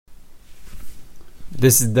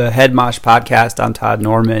This is the Headmosh podcast. I'm Todd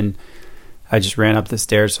Norman. I just ran up the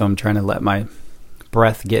stairs, so I'm trying to let my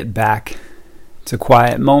breath get back. It's a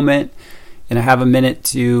quiet moment, and I have a minute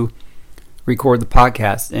to record the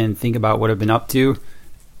podcast and think about what I've been up to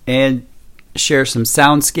and share some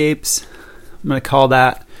soundscapes. I'm going to call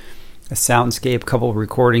that a soundscape, a couple of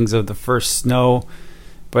recordings of the first snow,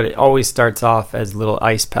 but it always starts off as little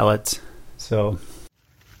ice pellets. So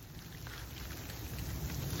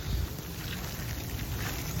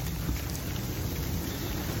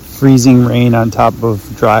freezing rain on top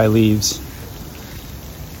of dry leaves.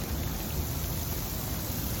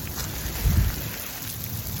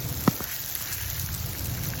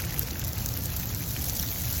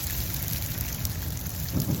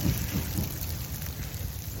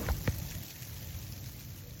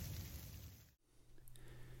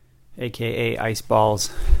 AKA ice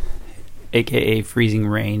balls, AKA freezing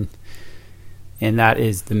rain. And that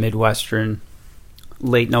is the Midwestern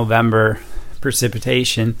late November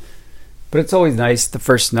precipitation. But it's always nice, the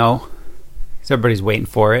first snow, because everybody's waiting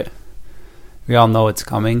for it. We all know it's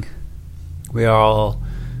coming. We are all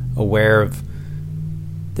aware of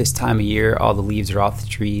this time of year. All the leaves are off the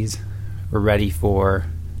trees. We're ready for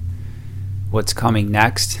what's coming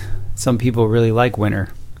next. Some people really like winter.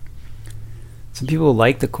 Some people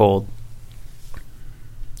like the cold.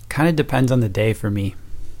 Kind of depends on the day for me.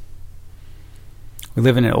 We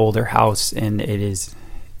live in an older house, and it is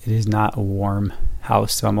not a warm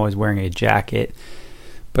house, so I'm always wearing a jacket,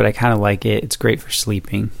 but I kind of like it. It's great for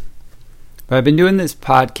sleeping. But I've been doing this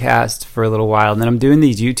podcast for a little while, and then I'm doing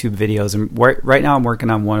these YouTube videos, and right now I'm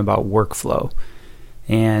working on one about workflow,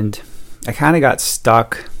 and I kind of got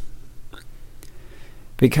stuck.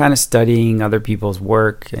 Been kind of studying other people's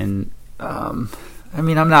work, and I'm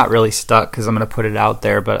not really stuck because I'm going to put it out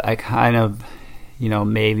there, but I kind of,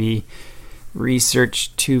 maybe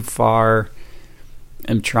research too far.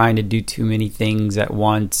 I'm trying to do too many things at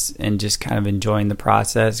once and just kind of enjoying the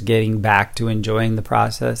process, getting back to enjoying the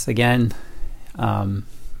process again. I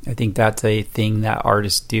think that's a thing that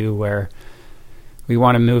artists do where we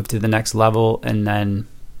want to move to the next level and then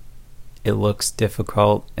it looks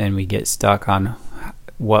difficult and we get stuck on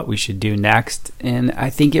what we should do next. And I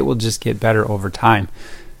think it will just get better over time.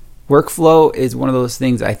 Workflow is one of those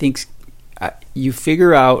things I think you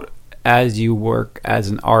figure out as you work as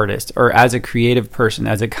an artist or as a creative person,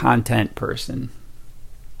 as a content person.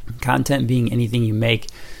 Content being anything you make,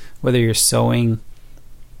 whether you're sewing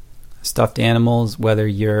stuffed animals, whether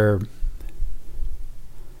you're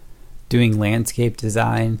doing landscape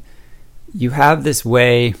design. You have this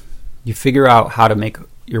way, you figure out how to make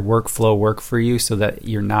your workflow work for you so that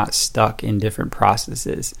you're not stuck in different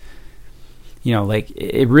processes.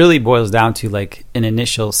 It really boils down to like an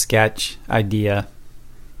initial sketch idea,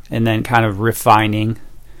 and then kind of refining,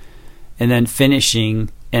 and then finishing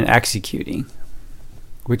and executing,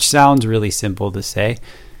 which sounds really simple to say,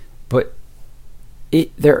 but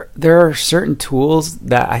there are certain tools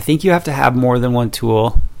that I think you have to have more than one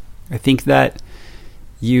tool. I think that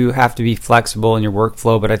you have to be flexible in your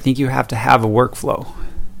workflow, but I think you have to have a workflow,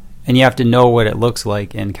 and you have to know what it looks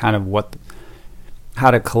like and kind of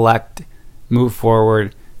how to collect, move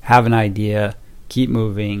forward, have an idea, keep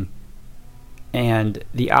moving. And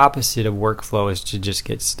the opposite of workflow is to just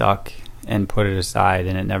get stuck and put it aside,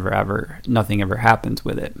 and nothing ever happens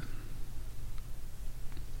with it.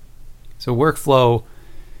 So workflow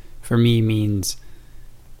for me means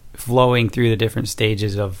flowing through the different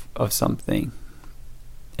stages of something.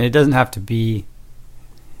 And it doesn't have to be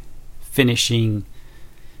finishing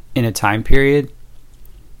in a time period,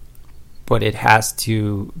 but it has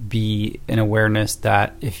to be an awareness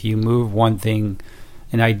that if you move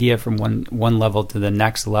an idea from one level to the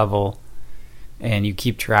next level, and you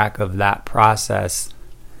keep track of that process,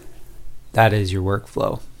 that is your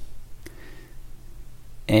workflow.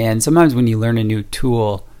 And sometimes when you learn a new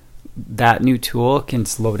tool, that new tool can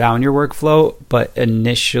slow down your workflow, but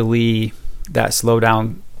initially that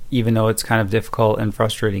slowdown, even though it's kind of difficult and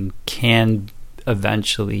frustrating, can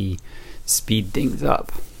eventually speed things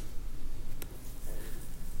up.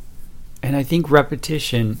 And I think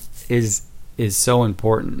repetition is so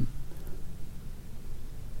important.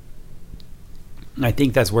 I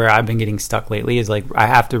think that's where I've been getting stuck lately, is like I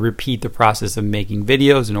have to repeat the process of making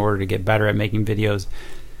videos in order to get better at making videos.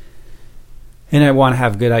 And I want to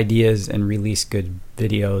have good ideas and release good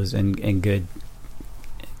videos and good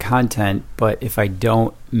content, but if I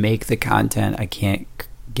don't make the content, I can't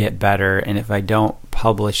get better, and if I don't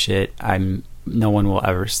publish it, no one will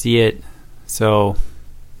ever see it. So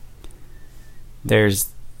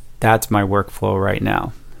that's my workflow right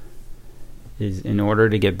now. Is in order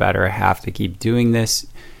to get better, I have to keep doing this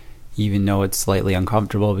even though it's slightly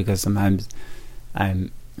uncomfortable because sometimes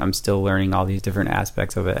I'm still learning all these different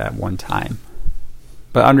aspects of it at one time.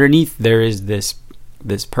 But underneath there is this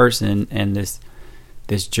person and this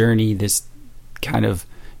journey, this kind of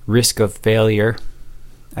risk of failure.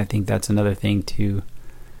 I think that's another thing to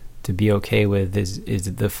be okay with is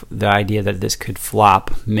the idea that this could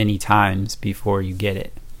flop many times before you get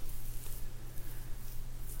it.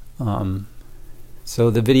 So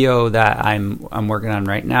the video that I'm working on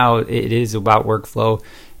right now, it is about workflow.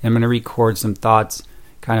 I'm going to record some thoughts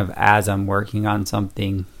kind of as I'm working on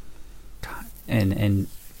something and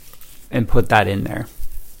put that in there.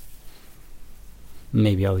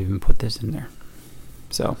 Maybe I'll even put this in there.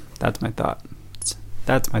 So that's my thought.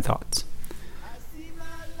 That's my thoughts. I see my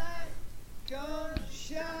light come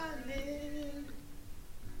shining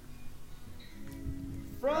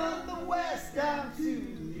from the west down to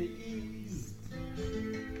the east.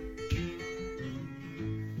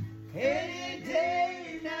 Any day